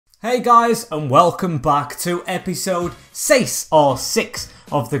Hey guys, and welcome back to episode 6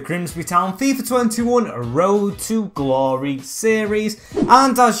 of the Grimsby Town FIFA 21 Road to Glory series.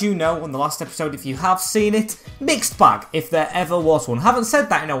 And as you know, on the last episode, if you have seen it, mixed bag, if there ever was one. Haven't said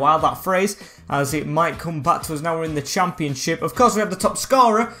that in a while, that phrase, as it might come back to us now we're in the championship. Of course, we have the top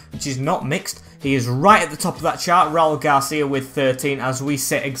scorer, which is not mixed. He is right at the top of that chart, Raul Garcia with 13, as we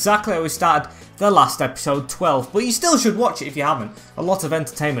sit exactly how we started the last episode, 12. But you still should watch it if you haven't. A lot of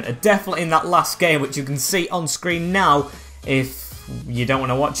entertainment, definitely in that last game, which you can see on screen now if you don't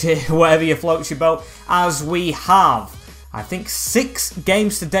want to watch it, whatever your floats your boat, as we have, I think, 6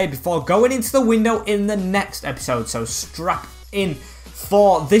 games today before going into the window in the next episode. So strap in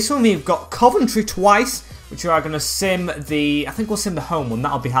for this one. We've got Coventry twice, which we are going to sim the, I think we'll sim the home one,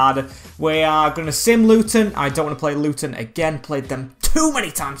 that'll be harder. We are going to sim Luton. I don't want to play Luton again, played them too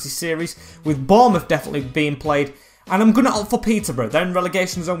many times this series, with Bournemouth definitely being played. And I'm going to opt for Peterborough. They're in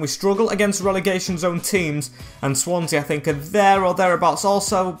relegation zone. We struggle against relegation zone teams, and Swansea I think are there or thereabouts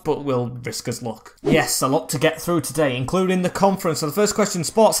also, but we'll risk us luck. Yes, a lot to get through today, including the conference. So the first question,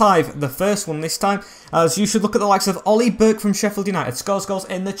 Sports Hive, the first one this time, as you should look at the likes of Ollie Burke from Sheffield United, scores goals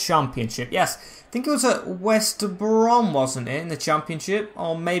in the Championship. Yes, I think it was at West Brom, wasn't it, in the Championship?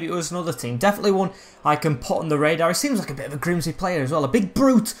 Or maybe it was another team. Definitely one I can put on the radar. He seems like a bit of a Grimsby player as well. A big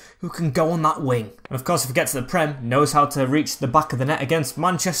brute who can go on that wing. And of course, if we get to the Prem, knows how to reach the back of the net against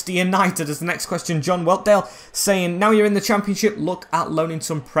Manchester United. As the next question, John Weltdale saying, now you're in the Championship, look at loaning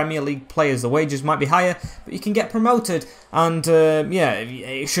some Premier League players. The wages might be higher, but you can get promoted. And yeah,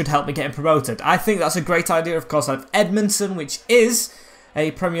 it should help me getting promoted. I think that's a great idea. Of course, I have Edmondson, which is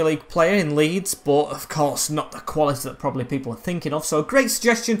a Premier League player in Leeds, but of course not the quality that probably people are thinking of. So a great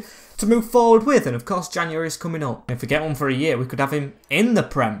suggestion to move forward with. And of course January is coming up. If we get one for a year, we could have him in the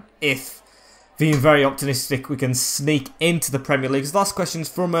Prem. If, being very optimistic, we can sneak into the Premier League. So last question's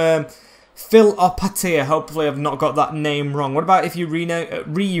from Phil Opatia. Hopefully I've not got that name wrong. What about if you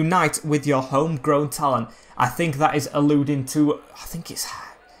reunite with your homegrown talent? I think that is alluding to, I think it's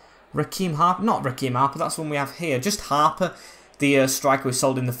Raheem Harper. Not Raheem Harper, that's one we have here. Just Harper, the striker we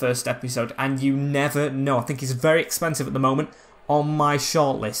sold in the first episode, and you never know. I think he's very expensive at the moment on my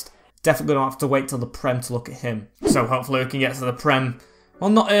shortlist. Definitely going to have to wait till the Prem to look at him. So hopefully we can get to the Prem, well,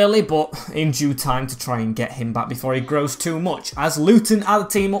 not early, but in due time to try and get him back before he grows too much. As Luton are the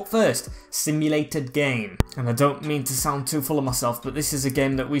team up first. Simulated game. And I don't mean to sound too full of myself, but this is a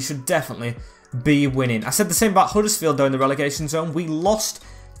game that we should definitely be winning. I said the same about Huddersfield though in the relegation zone. We lost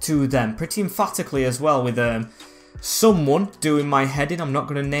to them pretty emphatically as well, with someone doing my heading. I'm not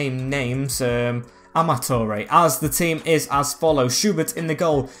going to name names. Amatore. As the team is as follows: Schubert in the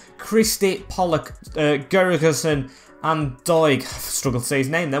goal, Christie, Pollock, Gergerson and Doig. I've struggled to say his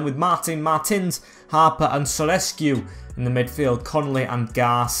name then, with Martin, Martins, Harper and Sorescu in the midfield, Connolly and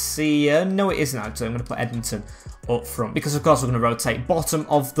Garcia. No, it isn't actually. I'm going to put Edmonton up front because of course we're going to rotate. Bottom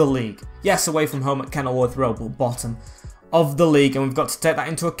of the league. Yes, away from home at Kenilworth Road, but bottom of the league, and we've got to take that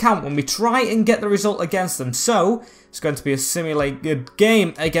into account when we try and get the result against them. So it's going to be a simulated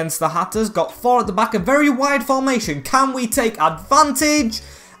game against the Hatters. Got 4 at the back, a very wide formation. Can we take advantage?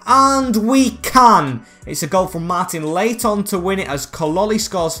 And we can. It's a goal from Martin late on to win it, as Kololi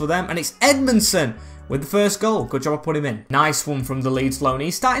scores for them, and it's Edmondson with the first goal. Good job of putting him in. Nice one from the Leeds loan.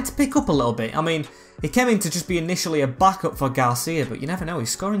 He's starting to pick up a little bit. I mean, he came in to just be initially a backup for Garcia, but you never know. He's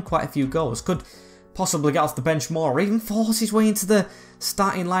scoring quite a few goals. Could possibly get off the bench more, or even force his way into the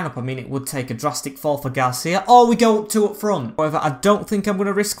starting lineup. I mean, it would take a drastic fall for Garcia, or we go up 2 up front. However, I don't think I'm going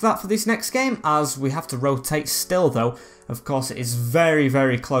to risk that for this next game, as we have to rotate still though. Of course, it is very,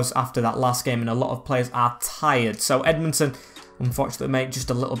 very close after that last game, and a lot of players are tired. So Edmonton, unfortunately, mate, just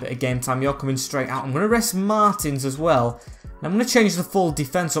a little bit of game time. You're coming straight out. I'm going to rest Martins as well. And I'm going to change the full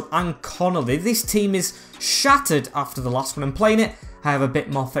defence up, and Connolly. This team is shattered after the last one. I'm playing it. I have a bit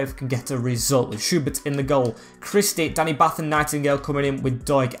more faith we can get a result, with Schubert in the goal, Christie, Danny Bath and Nightingale coming in, with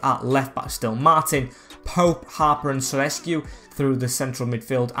Doig at left back still, Martin, Pope, Harper and Sorescu through the central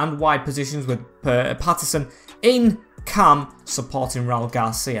midfield and wide positions, with Patterson in cam supporting Raul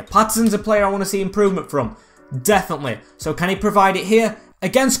Garcia. Patterson's a player I want to see improvement from, definitely. So can he provide it here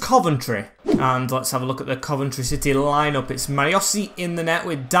against Coventry? And let's have a look at the Coventry City lineup. It's Mariossi in the net,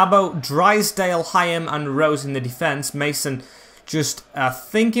 with Dabo, Drysdale, Hyam and Rose in the defence. Mason just, I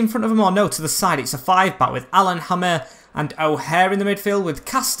think, in front of him, or no, to the side. It's a 5-back with Alan Hammer and O'Hare in the midfield, with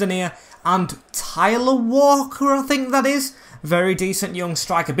Castanier and Tyler Walker, I think that is. Very decent young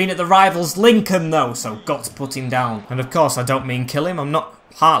striker. Been at the rivals Lincoln though, so got to put him down. And of course, I don't mean kill him. I'm not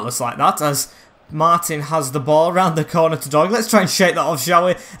heartless like that, as Martin has the ball around the corner to Doig. Let's try and shake that off, shall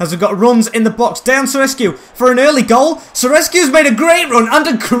we? As we've got runs in the box. Down Sorescu for an early goal. Sorescu's made a great run and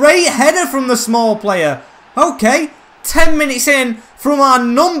a great header from the small player. Okay, 10 minutes in from our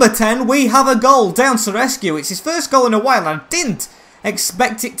number 10, we have a goal. Down Sorescu. It's his first goal in a while, and I didn't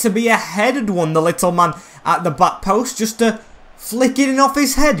expect it to be a headed one. The little man at the back post, just a flick it in off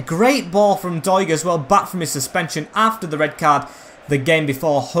his head. Great ball from Doig as well, back from his suspension after the red card the game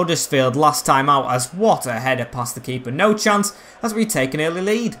before Huddersfield last time out, as what a header past the keeper. No chance as we take an early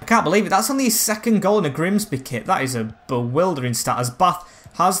lead. I can't believe it. That's only his second goal in a Grimsby kit. That is a bewildering stat as Bath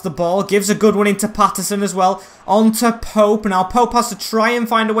has the ball, gives a good one into Patterson as well, on to Pope. Now Pope has to try and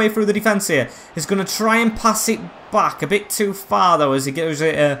find a way through the defence here. He's going to try and pass it back a bit too far though, as he gives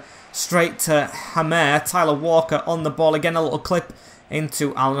it straight to Hamer. Tyler Walker on the ball again, a little clip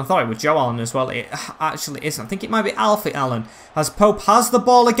into Allen. I thought it was Joe Allen as well. It actually isn't. I think it might be Alfie Allen. As Pope has the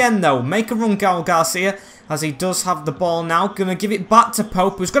ball again though. Make a run, Gal Garcia, as he does have the ball now. Gonna give it back to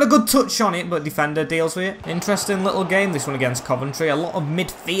Pope, who's got a good touch on it, but defender deals with it. Interesting little game, this one against Coventry. A lot of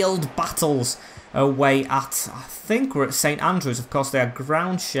midfield battles away at, I think we're at St Andrews. Of course, they are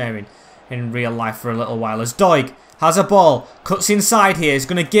ground sharing in real life for a little while. As Doig has a ball, cuts inside here, he's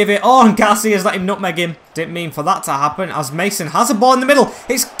going to give it, oh, and Garcia's let him nutmeg him. Didn't mean for that to happen, as Mason has a ball in the middle.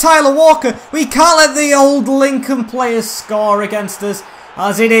 It's Tyler Walker. We can't let the old Lincoln players score against us,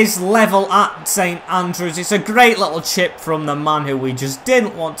 as it is level at St Andrews. It's a great little chip from the man who we just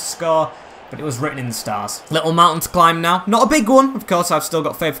didn't want to score, but it was written in the stars. Little mountain to climb now. Not a big one, of course. I've still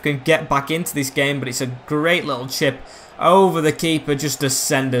got faith we can get back into this game, but it's a great little chip over the keeper just to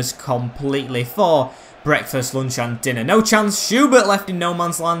send us completely for breakfast, lunch and dinner. No chance. Schubert left in no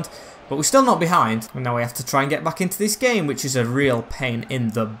man's land, but we're still not behind. And now we have to try and get back into this game, which is a real pain in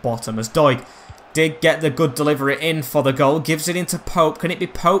the bottom, as Doig did get the good delivery in for the goal. Gives it into Pope. Can it be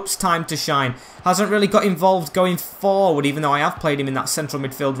Pope's time to shine? Hasn't really got involved going forward, even though I have played him in that central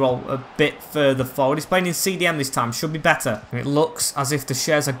midfield role a bit further forward. He's playing in CDM this time. Should be better. And it looks as if the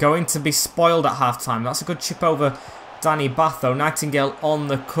shares are going to be spoiled at half-time. That's a good chip over Danny Bath, though. Nightingale on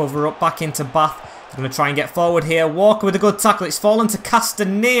the cover-up. Back into Bath. He's going to try and get forward here. Walker with a good tackle. It's fallen to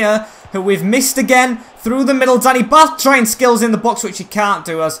Castanier, who we've missed again. Through the middle. Danny Bath trying skills in the box, which he can't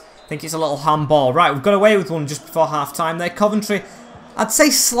do, as I think it's a little handball. Right, we've got away with one just before half-time there. Coventry, I'd say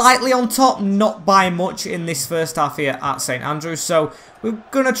slightly on top, not by much in this first half here at St Andrews. So we're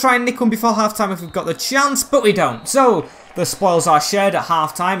going to try and nick one before half-time if we've got the chance, but we don't. So the spoils are shared at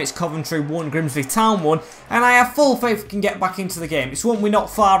half-time. It's Coventry 1, Grimsby Town 1, and I have full faith we can get back into the game. It's one we're not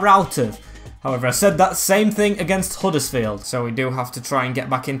far out of. However, I said that same thing against Huddersfield, so we do have to try and get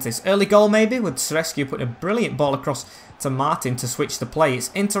back into this. Early goal maybe, with Sorescu putting a brilliant ball across to Martin to switch the play.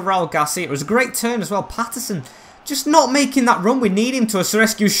 It's into Raul Garcia. It was a great turn as well. Patterson just not making that run we need him to.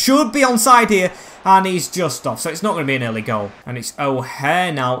 Sorescu should be onside here, and he's just off, so it's not going to be an early goal. And it's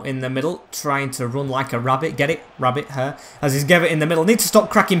O'Hare now in the middle, trying to run like a rabbit. Get it? Rabbit, her. As he's given it in the middle. Need to stop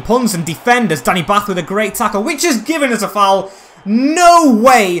cracking puns and defend, as Danny Bath with a great tackle, which has given us a foul. No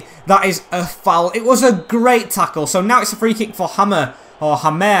way that is a foul. It was a great tackle. So now it's a free kick for Hammer, or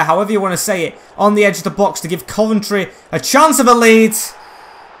Hamer, however you want to say it, on the edge of the box to give Coventry a chance of a lead.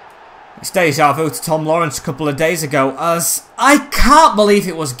 It's deja vu to Tom Lawrence a couple of days ago, as I can't believe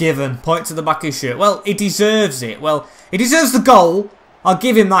it was given. Point to the back of his shirt. Well, he deserves it. Well, he deserves the goal. I'll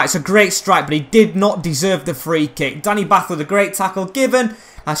give him that. It's a great strike, but he did not deserve the free kick. Danny Bath with a great tackle given.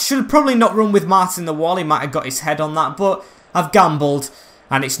 I should have probably not run with Martin the wall. He might have got his head on that, but I've gambled,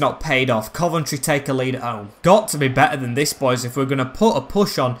 and it's not paid off. Coventry take a lead at home. Got to be better than this, boys, if we're going to put a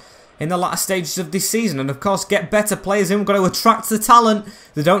push on in the latter stages of this season. And, of course, get better players in. We've got to attract the talent.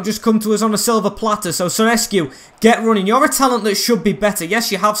 They don't just come to us on a silver platter. So, Sorescu, get running. You're a talent that should be better. Yes,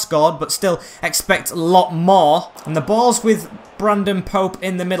 you have scored, but still expect a lot more. And the ball's with Brandon Pope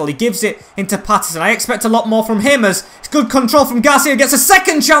in the middle. He gives it into Patterson. I expect a lot more from him, as it's good control from Garcia. Gets a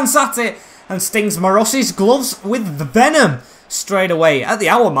second chance at it, and stings Morosi's gloves with the venom straight away. At the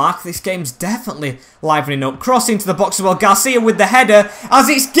hour mark, this game's definitely livening up. Cross into the box as well. Garcia with the header, as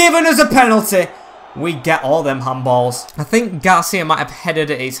it's given us a penalty. We get all them handballs. I think Garcia might have headed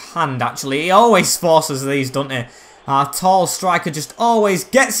at his hand, actually. He always forces these, doesn't he? Our tall striker just always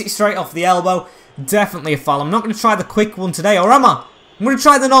gets it straight off the elbow. Definitely a foul. I'm not going to try the quick one today, or am I? I'm going to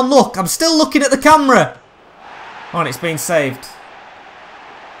try the non-look. I'm still looking at the camera. Oh, and it's been saved.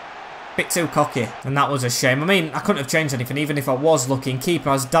 Bit too cocky, and that was a shame. I mean, I couldn't have changed anything even if I was looking. Keeper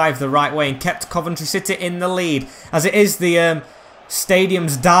has dived the right way and kept Coventry City in the lead, as it is the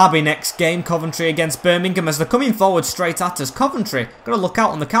Stadium's derby next game, Coventry against Birmingham, as they're coming forward straight at us. Coventry, got to look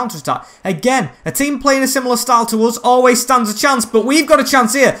out on the counter-attack. Again, a team playing a similar style to us always stands a chance, but we've got a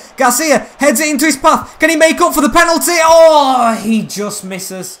chance here. Garcia heads it into his path. Can he make up for the penalty? Oh, he just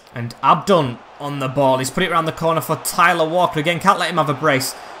misses. And Abdon on the ball. He's put it around the corner for Tyler Walker. Again, can't let him have a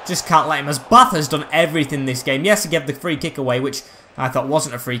brace. Just can't let him, as Bath has done everything this game. Yes, he gave the free kick away, which I thought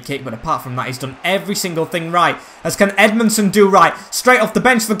wasn't a free kick, but apart from that, he's done every single thing right. As can Edmondson do right. Straight off the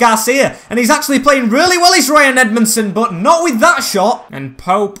bench for Garcia. And he's actually playing really well, is Ryan Edmondson, but not with that shot. And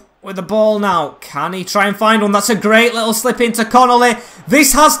Pope with the ball now. Can he try and find one? That's a great little slip into Connolly.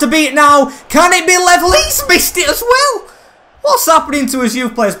 This has to be it now. Can it be level? He's missed it as well. What's happening to us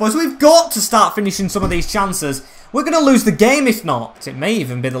youth players, boys? We've got to start finishing some of these chances. We're going to lose the game if not. It may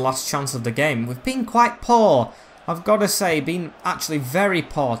even be the last chance of the game. We've been quite poor. I've got to say, been actually very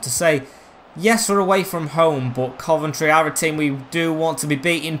poor. To say, yes, we're away from home, but Coventry are a team we do want to be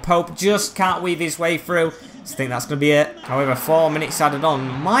beating. Pope just can't weave his way through. So I think that's going to be it. However, 4 minutes added on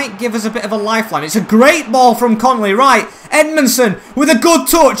might give us a bit of a lifeline. It's a great ball from Connolly, right? Edmondson with a good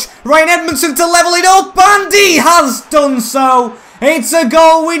touch. Ryan Edmondson to level it up, and he has done so. It's a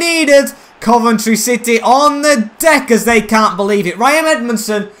goal we needed. Coventry City on the deck as they can't believe it. Ryan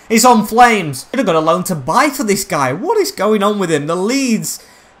Edmondson is on flames. Could have got a loan to buy for this guy. What is going on with him? The Leeds,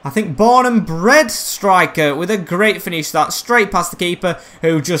 I think, born and bred striker with a great finish that straight past the keeper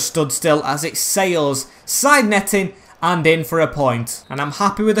who just stood still as it sails. Side netting and in for a point. And I'm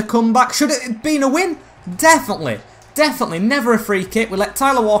happy with the comeback. Should it have been a win? Definitely. Definitely. Never a free kick. We let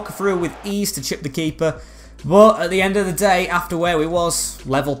Tyler Walker through with ease to chip the keeper. But at the end of the day, after where we was,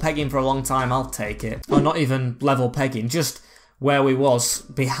 level pegging for a long time, I'll take it. Or not even level pegging, just where we was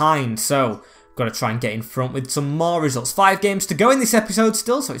behind. So, got to try and get in front with some more results. 5 games to go in this episode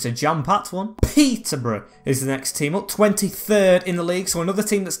still, so it's a jam-packed one. Peterborough is the next team up, 23rd in the league. So another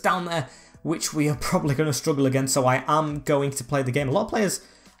team that's down there, which we are probably going to struggle against. So I am going to play the game. A lot of players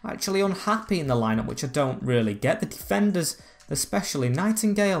are actually unhappy in the lineup, which I don't really get. The defenders, especially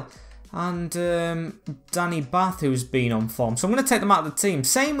Nightingale and Danny Bath, who's been on form. So I'm going to take them out of the team.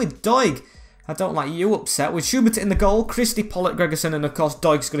 Same with Doig. I don't like you upset. With Schubert in the goal, Christie, Pollock, Gregerson, and of course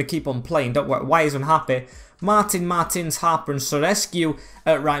Doig's going to keep on playing. Don't worry, why he's unhappy. Martins, Harper and Sorescu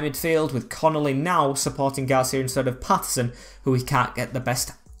at right midfield, with Connolly now supporting Garcia instead of Patterson, who he can't get the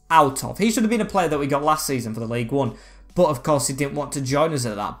best out of. He should have been a player that we got last season for the League One. But of course he didn't want to join us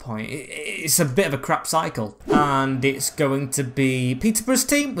at that point. It's a bit of a crap cycle. And it's going to be Peterborough's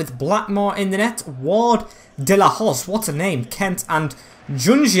team with Blackmore in the net. Ward, De La Hoz, what a name. Kent and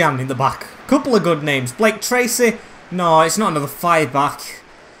Junjian in the back. Couple of good names. Blake Tracy. No, it's not another 5-back.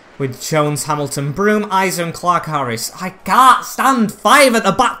 With Jones, Hamilton, Broom, Isa and Clark Harris. I can't stand 5 at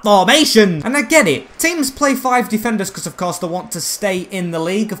the back formation. And I get it. Teams play 5 defenders because of course they want to stay in the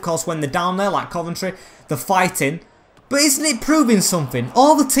league. Of course when they're down there like Coventry, they're fighting. But isn't it proving something?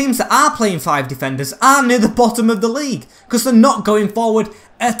 All the teams that are playing 5 defenders are near the bottom of the league. Because they're not going forward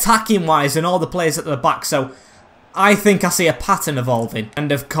attacking wise and all the players at the back. So I think I see a pattern evolving.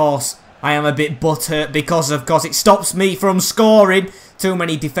 And of course I am a bit butthurt because of course it stops me from scoring. Too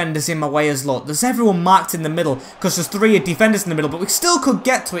many defenders in my way as look. There's everyone marked in the middle because there's 3 defenders in the middle. But we still could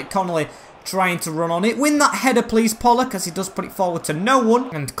get to it. Connolly trying to run on it. Win that header please, Pollock, as he does put it forward to no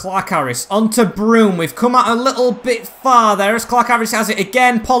one. And Clark Harris onto Broom. We've come out a little bit far there as Clark Harris has it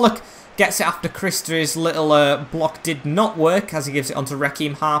again. Pollock gets it after Christie's little block did not work as he gives it onto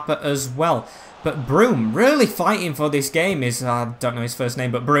Raheem Harper as well. But Broom really fighting for this game is, I don't know his first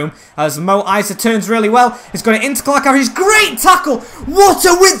name, but Broom. As Mo Isa turns really well. He's got it into Clark Harris. Great tackle. What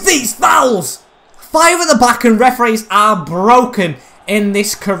are with these fouls? 5 at the back and referees are broken in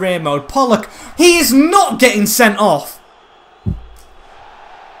this career mode. Pollock, he is not getting sent off.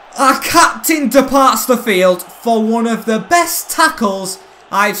 Our captain departs the field for one of the best tackles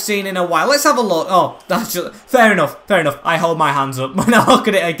I've seen in a while. Let's have a look. Oh, that's just, fair enough, fair enough. I hold my hands up when I look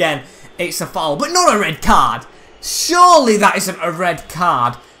at it again. It's a foul, but not a red card. Surely that isn't a red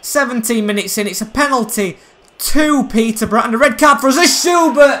card. 17 minutes in, it's a penalty to Peterborough and a red card for us as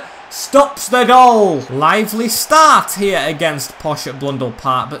Schubert stops the goal. Lively start here against Posh at Blundell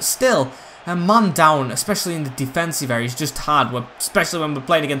Park, but still a man down, especially in the defensive area, is just hard, especially when we're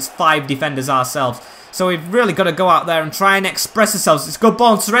playing against 5 defenders ourselves. So we've really got to go out there and try and express ourselves. It's a good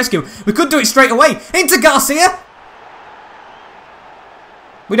ball to rescue. We could do it straight away into Garcia.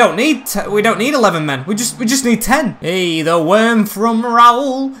 We don't need 11 men. We just need 10. Hey, the worm from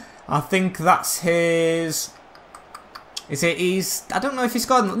Raul. I think that's his. Is it? I don't know if he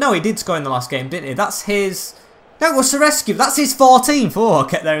scored. No, he did score in the last game, didn't he? That's his No, it was Serescu. That's his 14th. Oh, I'll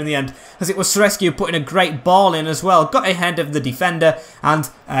get there in the end. As it was Serescu putting a great ball in as well. Got ahead of the defender and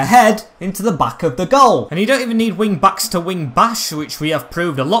ahead into the back of the goal. And you don't even need wing backs to wing bash, which we have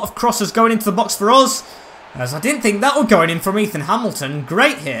proved. A lot of crosses going into the box for us. As I didn't think that would go in from Ethan Hamilton.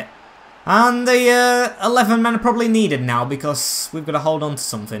 Great hit. And the 11 men are probably needed now because we've got to hold on to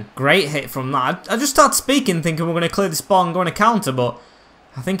something. Great hit from that. I just started speaking thinking we're going to clear this ball and go on a counter, but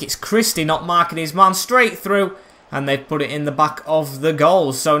I think it's Christie not marking his man straight through. And they've put it in the back of the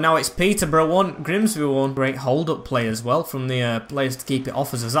goal. So now it's Peterborough 1, Grimsby 1. Great hold-up play as well from the players to keep it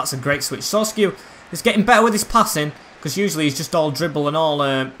off us, as that's a great switch. Soskew is getting better with his passing, because usually he's just all dribble and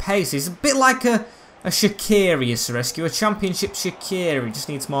all pace. He's a bit like a Shaqiri, is Serescu, a championship Shaqiri. He just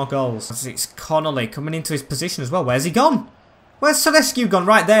needs more goals. It's Connolly coming into his position as well. Where's he gone? Where's Serescu gone?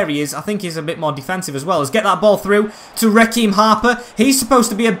 Right, there he is. I think he's a bit more defensive as well. Let's get that ball through to Rekeem Harper. He's supposed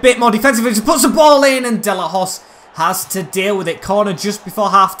to be a bit more defensive. He just puts the ball in, and De La Hosse has to deal with it. Corner just before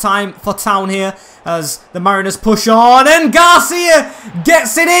half-time for Town here as the Mariners push on, and Garcia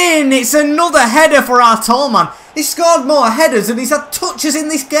gets it in. It's another header for our tall man. He scored more headers than he's had touches in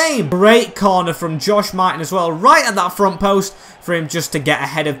this game. Great corner from Josh Martin as well, right at that front post for him just to get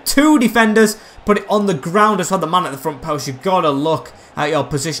ahead of two defenders. Put it on the ground as well. The man at the front post, you've got to look at your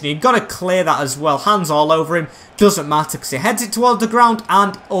position. You've got to clear that as well. Hands all over him. Doesn't matter because he heads it towards the ground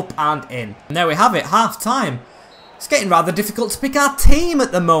and up and in. And there we have it, half-time. It's getting rather difficult to pick our team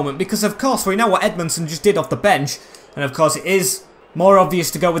at the moment because, of course, we know what Edmondson just did off the bench. And, of course, it is more obvious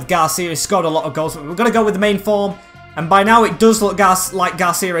to go with Garcia. He scored a lot of goals, but we're going to go with the main form. And by now it does look like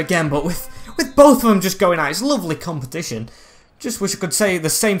Garcia again, but with both of them just going out, it's lovely competition. Just wish I could say the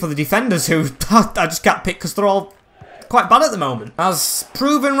same for the defenders, who I just can't pick because they're all quite bad at the moment. As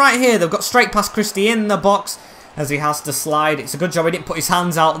proven right here, they've got straight past Christie in the box as he has to slide. It's a good job he didn't put his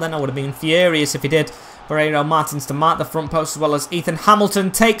hands out, then I would have been furious if he did. Barreiro Martins to mark the front post, as well as Ethan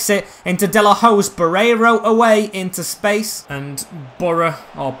Hamilton takes it into De La Hosse. Barreiro away into space, and Borough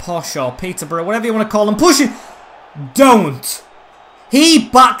or Posh or Peterborough, whatever you want to call him, pushing. Don't. He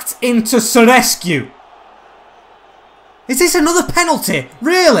backed into Serescu. Is this another penalty?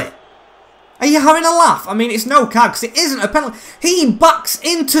 Really? Are you having a laugh? I mean, it's no card because it isn't a penalty. He backs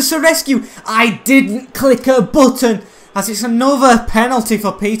into Serescu. I didn't click a button. As it's another penalty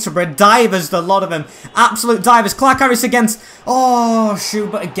for Peterborough. Divers, the lot of them. Absolute divers. Clark Harris against... Oh, shoot.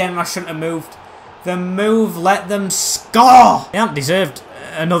 But again, I shouldn't have moved. The move let them score. They haven't deserved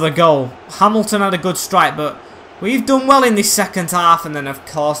another goal. Hamilton had a good strike, but we've done well in this second half. And then, of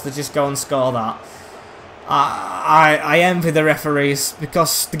course, they just go and score that. I envy the referees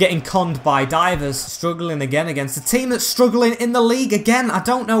because they're getting conned by divers. Struggling again against a team that's struggling in the league again. I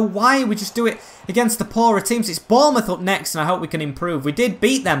don't know why we just do it against the poorer teams. It's Bournemouth up next, and I hope we can improve. We did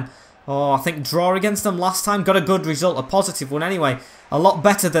beat them. Oh, I think draw against them last time. Got a good result, a positive one anyway. A lot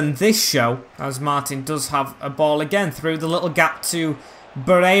better than this show, as Martin does have a ball again through the little gap to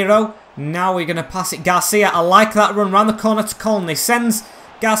Barreiro. Now we're going to pass it. Garcia, I like that run round the corner to Conley. Sends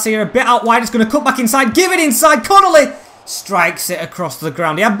Garcia a bit out wide. It's going to cut back inside. Give it inside. Connolly strikes it across the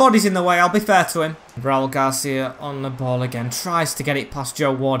ground. He had bodies in the way. I'll be fair to him. Raul Garcia on the ball again. Tries to get it past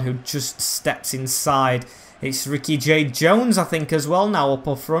Joe Ward, who just steps inside. It's Ricky J. Jones, I think, as well, now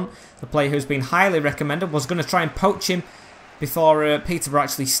up front. The player who's been highly recommended. Was going to try and poach him before Peterborough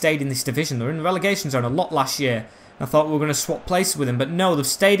actually stayed in this division. They were in the relegation zone a lot last year. I thought we were going to swap places with him, but no, they've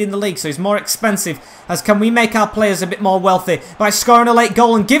stayed in the league, so he's more expensive. As can we make our players a bit more wealthy by scoring a late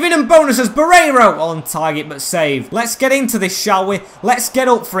goal and giving them bonuses? Barreiro on target, but saved. Let's get into this, shall we? Let's get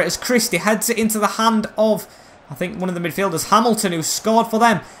up for it as Christie heads it into the hand of, I think, one of the midfielders, Hamilton, who scored for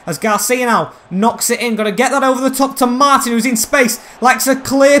them. As Garcia now knocks it in. Got to get that over the top to Martin, who's in space. Likes a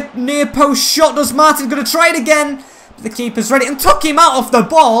clear near post shot. Does Martin? Going to try it again. The keeper's ready and took him out of the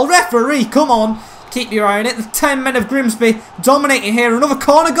ball. Referee, come on. Keep your eye on it. The 10 men of Grimsby dominating here. Another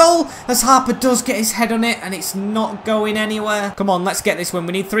corner goal as Harper does get his head on it and it's not going anywhere. Come on, let's get this win.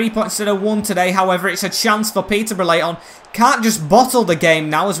 We need 3 points instead of 1 today. However, it's a chance for Peterborough late on. Can't just bottle the game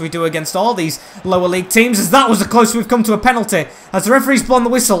now as we do against all these lower league teams, as that was the closest we've come to a penalty. As the referee's blown the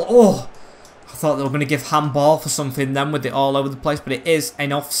whistle. Oh, I thought they were going to give handball for something then with it all over the place, but it is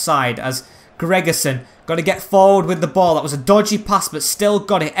an offside as Gregerson got to get forward with the ball. That was a dodgy pass, but still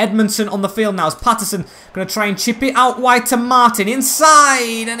got it. Edmondson on the field now as Patterson going to try and chip it out wide to Martin.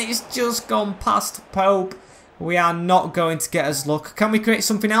 Inside, and it's just gone past Pope. We are not going to get us luck. Can we create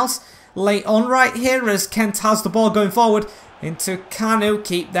something else late on right here as Kent has the ball going forward into Kanu.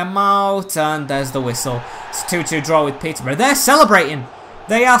 Keep them out, and there's the whistle. It's a 2-2 draw with Peterborough. They're celebrating.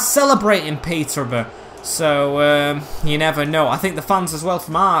 They are celebrating Peterborough. So, you never know. I think the fans as well,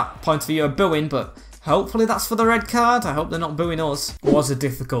 from our point of view, are booing, but Hopefully that's for the red card. I hope they're not booing us. It was a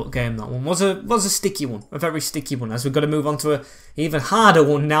difficult game, that one. Was a sticky one. A very sticky one, as we've got to move on to an even harder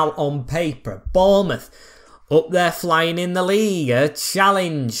one now on paper. Bournemouth. Up there flying in the league, a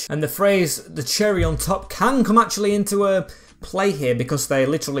challenge. And the phrase, the cherry on top, can come actually into a play here because they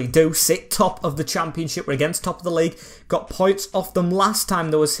literally do sit top of the championship. We're against top of the league. Got points off them last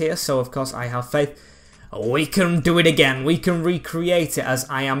time they was here, so of course I have faith. We can do it again. We can recreate it, as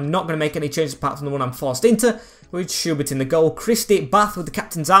I am not going to make any changes apart from the one I'm forced into, with Schubert in the goal. Christie Bath with the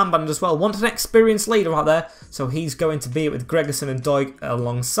captain's armband as well. Want an experienced leader out there, so he's going to be it with Gregerson and Doig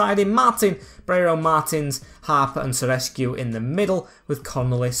alongside him. Martin, Brero, Martins, Harper and Sorescu in the middle, with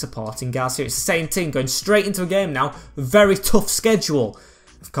Connolly supporting Garcia. It's the same team going straight into a game now. Very tough schedule.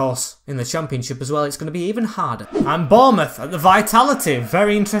 Of course, in the Championship as well, it's going to be even harder. And Bournemouth at the Vitality.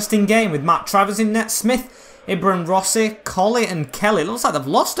 Very interesting game with Matt Travers in net, Smith, Ibram Rossi, Colley and Kelly. Looks like they've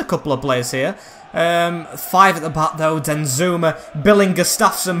lost a couple of players here. 5 at the back though. Denzuma, Billing,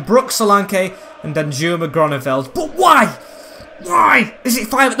 Gustafsson, Brooks, Solanke and Danjuma, Groneveld. But why? Why is it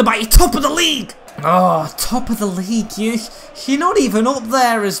 5 at the back? You're top of the league! Oh, top of the league. You're not even up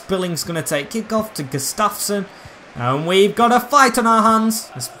there, as Billing's going to take kickoff to Gustafsson. And we've got a fight on our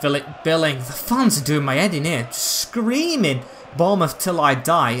hands. As Philip Billing. The fans are doing my head in here. Screaming Bournemouth till I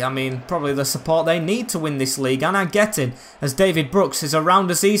die. I mean, probably the support they need to win this league. And I get it. As David Brooks is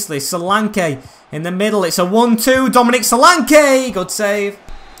around us easily. Solanke in the middle. It's a 1-2. Dominic Solanke. Good save.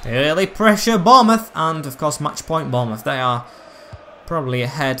 Early pressure Bournemouth. And of course match point Bournemouth. They are probably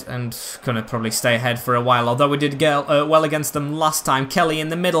ahead and gonna probably stay ahead for a while, although we did get well against them last time. Kelly in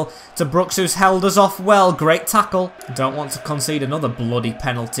the middle to Brooks, who's held us off well. Great tackle. Don't want to concede another bloody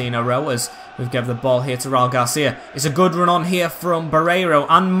penalty in a row, as we've given the ball here to Raul Garcia. It's a good run on here from Barreiro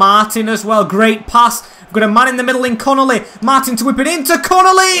and Martin as well. Great pass. We've got a man in the middle in Connolly. Martin to whip it into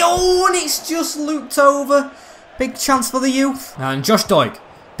Connolly. Oh, and it's just looped over. Big chance for the youth. And Josh Doig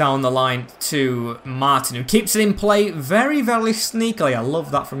down the line to Martin, who keeps it in play very, very sneakily. I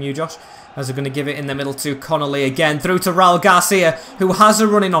love that from you, Josh. As we're going to give it in the middle to Connolly again, through to Raul Garcia, who has a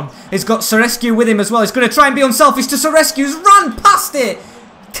running on. He's got Sorescu with him as well. He's going to try and be unselfish to Sorescu, who's run past it.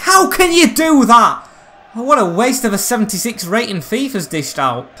 How can you do that? Oh, what a waste of a 76 rating FIFA's dished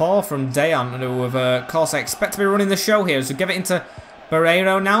out. Poor from Dejan, who of course I expect to be running the show here. So give it into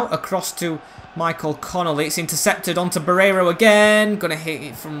Barreiro now, across to Michael Connolly. It's intercepted onto Barreiro again. Gonna hit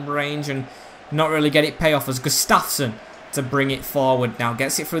it from range and not really get it pay off, as Gustafsson to bring it forward now.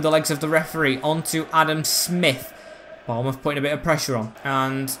 Gets it through the legs of the referee onto Adam Smith. Bournemouth putting a bit of pressure on.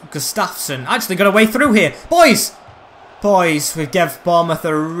 And Gustafsson actually got a way through here. Boys, we've given Bournemouth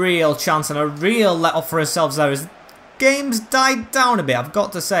a real chance and a real let off for ourselves there, as game's died down a bit, I've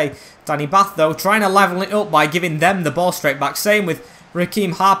got to say. Danny Bath though trying to level it up by giving them the ball straight back. Same with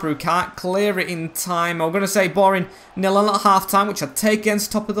Raheem Harper, who can't clear it in time. I'm going to say boring 0-0 at half-time, which I'd take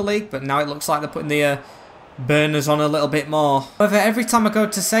against top of the league, but now it looks like they're putting the burners on a little bit more. However, every time I go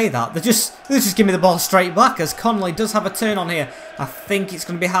to say that, they just give me the ball straight back, as Connolly does have a turn on here. I think it's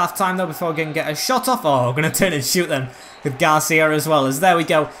going to be half-time though before we can get a shot off. Oh, we're going to turn and shoot them with Garcia as well, as there we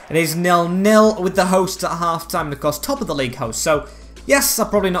go. It is 0-0 with the hosts at half-time, and of course top of the league host. So yes, I'll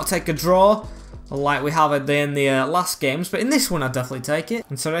probably not take a draw like we have in the last games, but in this one I'd definitely take it.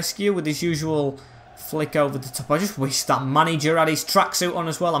 And Sorescu with his usual flick over the top. I just wish that manager had his tracksuit on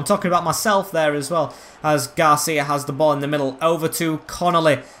as well. I'm talking about myself there as well, as Garcia has the ball in the middle over to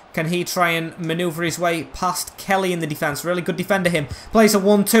Connolly. Can he try and manoeuvre his way past Kelly in the defence? Really good defender him. Plays a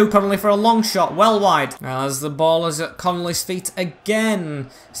 1-2. Connolly for a long shot, well wide. As the ball is at Connolly's feet again.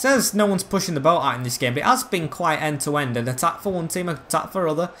 Says no one's pushing the boat out in this game, but it has been quite end-to-end. An attack for one team, an attack for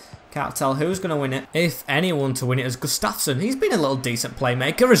other. Can't tell who's going to win it. If anyone to win it is Gustafsson. He's been a little decent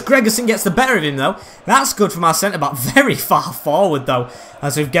playmaker, as Gregerson gets the better of him though. That's good from our centre-back. Very far forward though,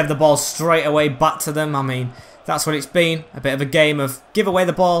 as we've given the ball straight away back to them. I mean, that's what it's been. A bit of a game of give away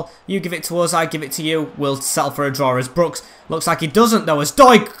the ball, you give it to us, I give it to you. We'll settle for a draw, as Brooks looks like he doesn't though, as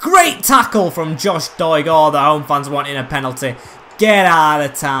Doig. Great tackle from Josh Doig. Oh, the home fans wanting a penalty. Get out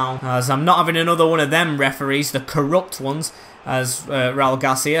of town. As I'm not having another one of them referees, the corrupt ones. As Raul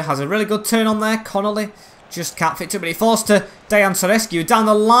Garcia has a really good turn on there. Connolly just can't fit to it, but he forced to Dejan Sorescu down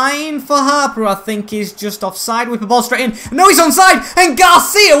the line for Harper. I think he's just offside. Whip the ball straight in. No, he's onside. And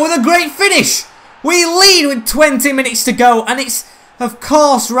Garcia with a great finish. We lead with 20 minutes to go. And it's, of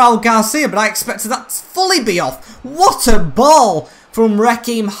course, Raul Garcia, but I expected that to fully be off. What a ball from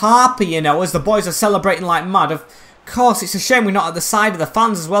Raheem Harper, you know, as the boys are celebrating like mad. Of course, it's a shame we're not at the side of the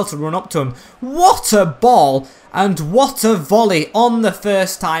fans as well to run up to him. What a ball. And what a volley on the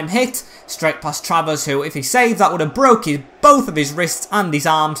first time hit. Straight past Travers, who, if he saved, that would have broke both of his wrists and his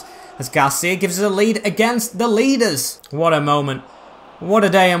arms. as Garcia gives us a lead against the leaders. What a moment. What a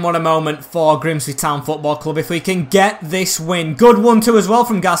day and what a moment for Grimsby Town Football Club if we can get this win. Good 1-2 as well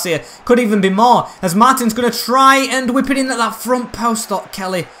from Garcia. Could even be more as Martin's going to try and whip it in at that front post. Thought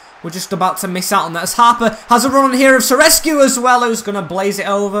Kelly we're just about to miss out on that as Harper has a run on here of Sorescu as well, who's going to blaze it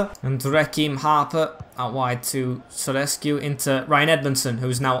over. And Rekim Harper out wide to Sorescu into Ryan Edmondson,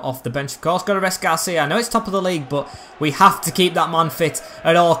 who's now off the bench. Of course, got to rest Garcia. I know it's top of the league, but we have to keep that man fit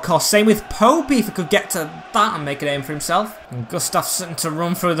at all costs. Same with Popey, if he could get to that and make a name for himself. And Gustafsson to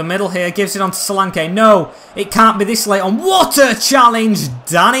run through the middle here, gives it on to Solanke. No, it can't be this late on. What a challenge,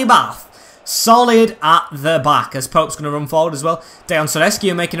 Danny Bath. Solid at the back as Pope's going to run forward as well. Dejan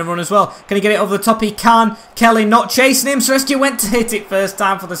Sorescu making a run as well. Can he get it over the top? He can. Kelly not chasing him. Sorescu went to hit it first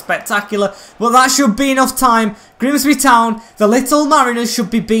time for the spectacular. But that should be enough time. Grimsby Town, the Little Mariners,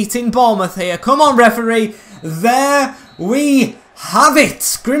 should be beating Bournemouth here. Come on, referee. There we have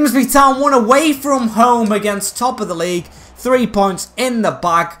it. Grimsby Town won away from home against top of the league. 3 points in the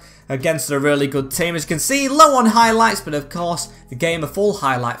bag against a really good team. As you can see, low on highlights, but of course, the game a full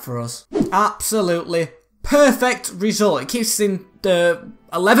highlight for us. Absolutely perfect result. It keeps us in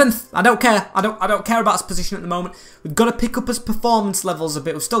 11th. I don't care. I don't care about his position at the moment. We've got to pick up his performance levels a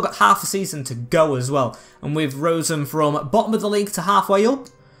bit. We've still got half a season to go as well, and we've risen from bottom of the league to halfway up.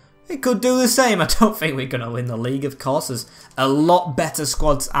 It could do the same. I don't think we're going to win the league, of course. There's a lot better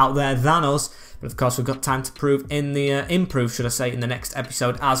squads out there than us. But of course, we've got time to prove in the improve, should I say, in the next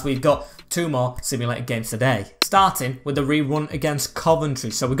episode, as we've got 2 more simulated games today. Starting with the rerun against Coventry.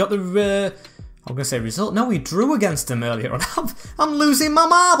 So we got the I'm going to say result. No, we drew against them earlier on. I'm losing my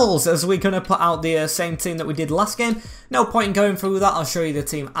marbles as we're going to put out the same team that we did last game. No point in going through that. I'll show you the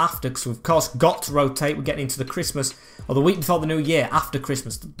team after, because we've of course got to rotate. We're getting into the Christmas, or the week before the New Year, after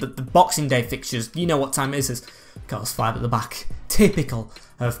Christmas. The Boxing Day fixtures. You know what time it is. Of course, 5 at the back. Typical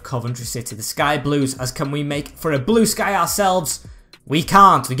of Coventry City. The Sky Blues, as can we make for a blue sky ourselves? We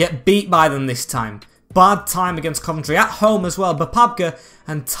can't. We get beat by them this time. Bad time against Coventry at home as well. Bapabga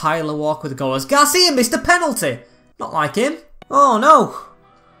and Tyler Walker with the goal as Garcia missed a penalty. Not like him. Oh no.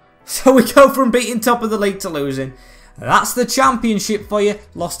 So we go from beating top of the league to losing. That's the championship for you.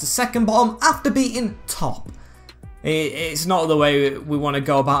 Lost to second bottom after beating top. It's not the way we want to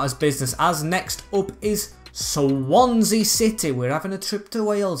go about as business. As next up is Swansea City. We're having a trip to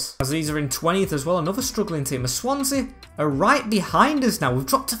Wales. As these are in 20th as well. Another struggling team. As Swansea are right behind us now. We've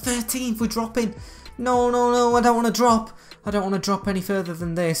dropped to 13th. We're dropping. No, I don't want to drop. I don't want to drop any further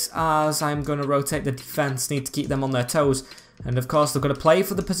than this, as I'm going to rotate the defence. Need to keep them on their toes. And of course, they're going to play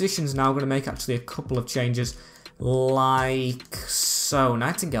for the positions now. I'm going to make actually a couple of changes, like so.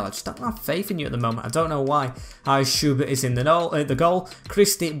 Nightingale, I just don't have faith in you at the moment. I don't know why. Schubert is in the goal.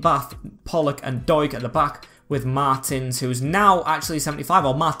 Christie, Bath, Pollock and Doig at the back, with Martins, who's now actually 75,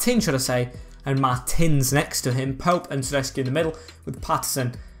 or Martin should I say, and Martins next to him. Pope and Sorescu in the middle, with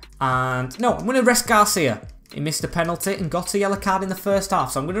Patterson. And no, I'm going to rest Garcia. He missed a penalty and got a yellow card in the first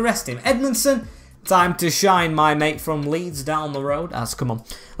half, so I'm going to rest him. Edmondson, time to shine, my mate from Leeds down the road. Come on,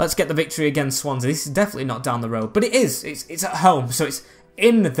 let's get the victory against Swansea. This is definitely not down the road, but it is. It's at home, so it's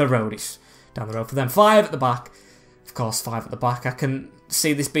in the road. It's down the road for them. 5 at the back. Of course, 5 at the back. I can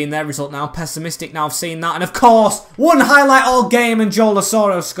see this being their result now. Pessimistic now, I've seen that. And of course, one highlight all game and Joel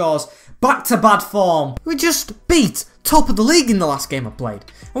Osoro scores. Back to bad form. We just beat top of the league in the last game I played.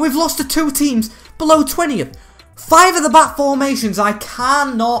 And we've lost to 2 teams below 20th. 5 at the back formations I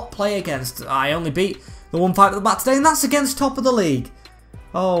cannot play against. I only beat the 1-5 at the back today, and that's against top of the league.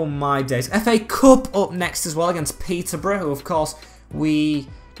 Oh my days. FA Cup up next as well against Peterborough, who of course did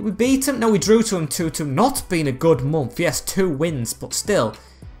we beat them? No, we drew to them 2-2. Not been a good month. Yes, 2 wins, but still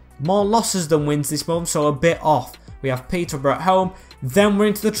more losses than wins this month, so a bit off. We have Peterborough at home. Then we're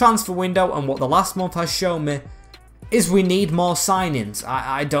into the transfer window, and what the last month has shown me is we need more signings.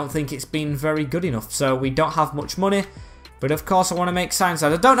 I don't think it's been very good enough, so we don't have much money. But of course I want to make signings.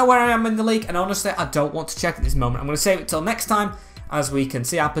 I don't know where I am in the league, and honestly I don't want to check at this moment. I'm going to save it till next time, as we can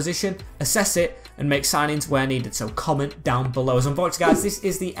see our position, assess it, and make signings where needed. So comment down below. As unfortunately guys, this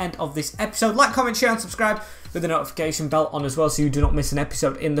is the end of this episode. Like, comment, share and subscribe with the notification bell on as well, so you do not miss an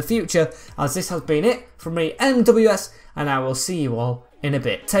episode in the future. As this has been it from me, NWS, and I will see you all in a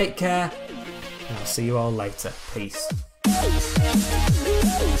bit. Take care, and I'll see you all later. Peace.